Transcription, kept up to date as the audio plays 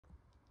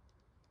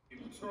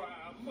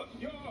tram.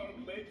 You're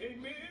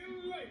making me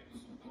late.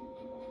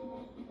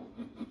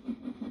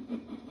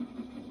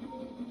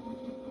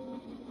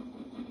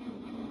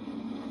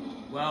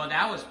 Well,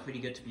 that was pretty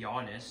good, to be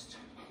honest.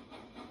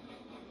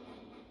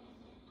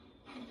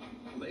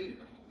 Later,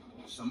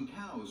 some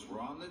cows were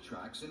on the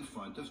tracks in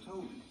front of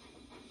Toby.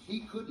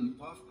 He couldn't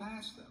puff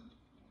past them.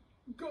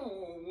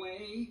 Go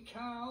away,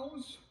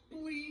 cows,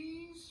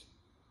 please.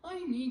 I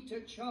need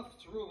to chuff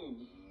through.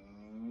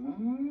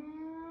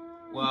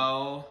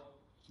 Well,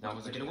 that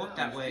wasn't gonna work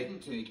that way. The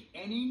cows didn't take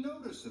any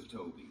notice of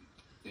Toby.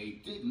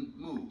 They didn't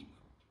move.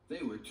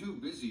 They were too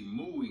busy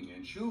mooing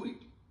and chewing.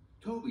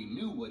 Toby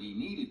knew what he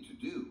needed to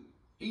do.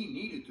 He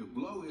needed to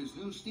blow his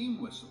new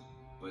steam whistle,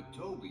 but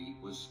Toby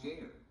was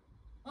scared.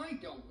 I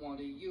don't want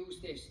to use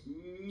this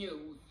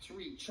new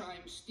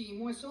 3-chime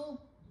steam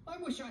whistle. I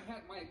wish I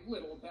had my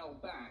little bell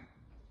back.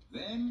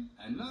 Then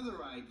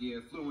another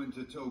idea flew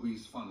into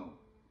Toby's funnel.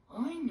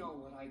 I know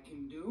what I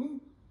can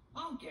do.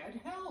 I'll get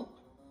help.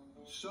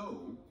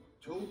 So,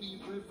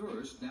 Toby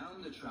reversed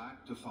down the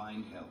track to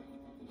find help.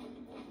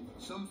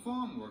 Some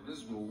farm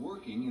workers were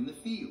working in the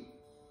field.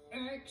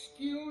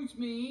 Excuse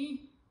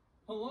me.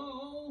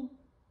 Hello?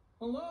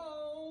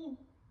 Hello?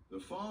 The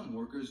farm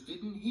workers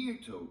didn't hear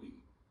Toby.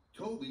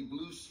 Toby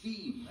blew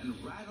steam and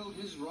rattled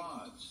his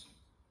rods.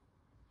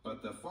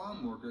 But the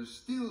farm workers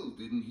still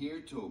didn't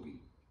hear Toby.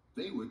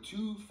 They were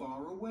too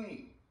far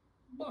away.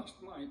 Bust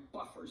my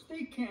buffers.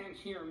 They can't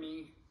hear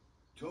me.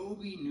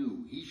 Toby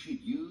knew he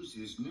should use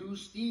his new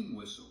steam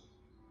whistle,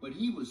 but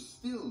he was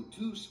still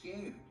too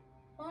scared.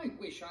 I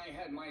wish I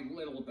had my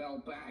little bell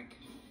back.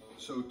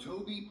 So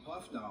Toby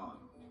puffed on.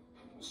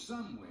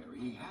 Somewhere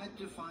he had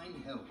to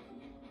find help.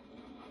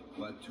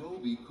 But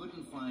Toby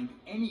couldn't find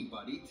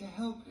anybody to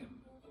help him.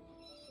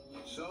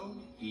 So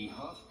he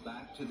huffed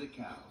back to the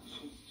cows.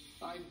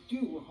 I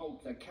do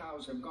hope the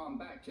cows have gone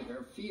back to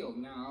their field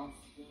now.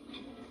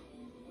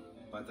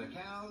 But the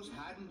cows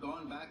hadn't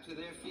gone back to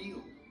their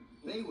field.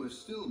 They were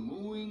still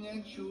mooing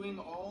and chewing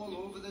all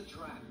over the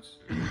tracks.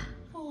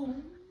 Oh,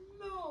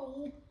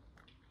 no.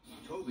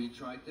 Toby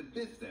tried to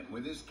biff them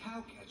with his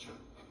cow catcher,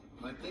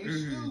 but they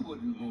still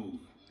wouldn't move.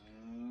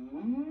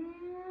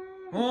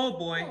 Oh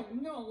boy. Oh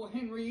no,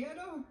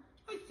 Henrietta.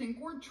 I think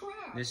we're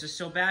trapped. This is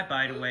so bad,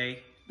 by the way.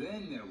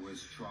 Then there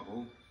was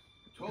trouble.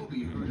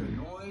 Toby heard a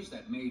noise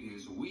that made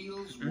his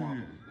wheels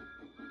wobble.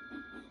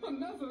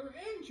 Another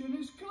engine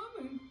is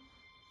coming.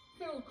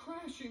 They'll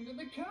crash into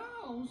the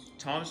cows.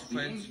 Tom's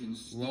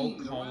friend's roll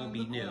call will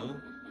be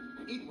new.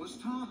 It was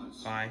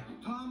Thomas. By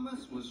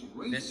Thomas was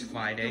racing this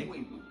Friday. The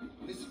wind.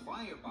 His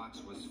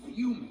firebox was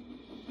fuming,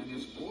 and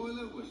his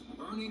boiler was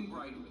burning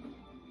brightly.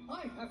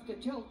 I have to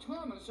tell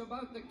Thomas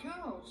about the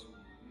cows.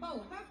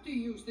 I'll have to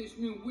use this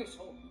new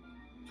whistle.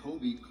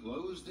 Toby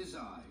closed his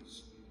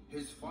eyes.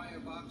 His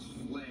firebox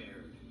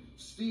flared.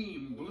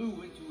 Steam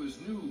blew into his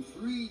new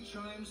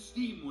 3-chime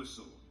steam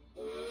whistle.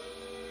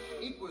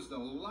 It was the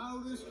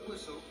loudest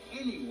whistle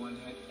anyone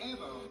had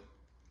ever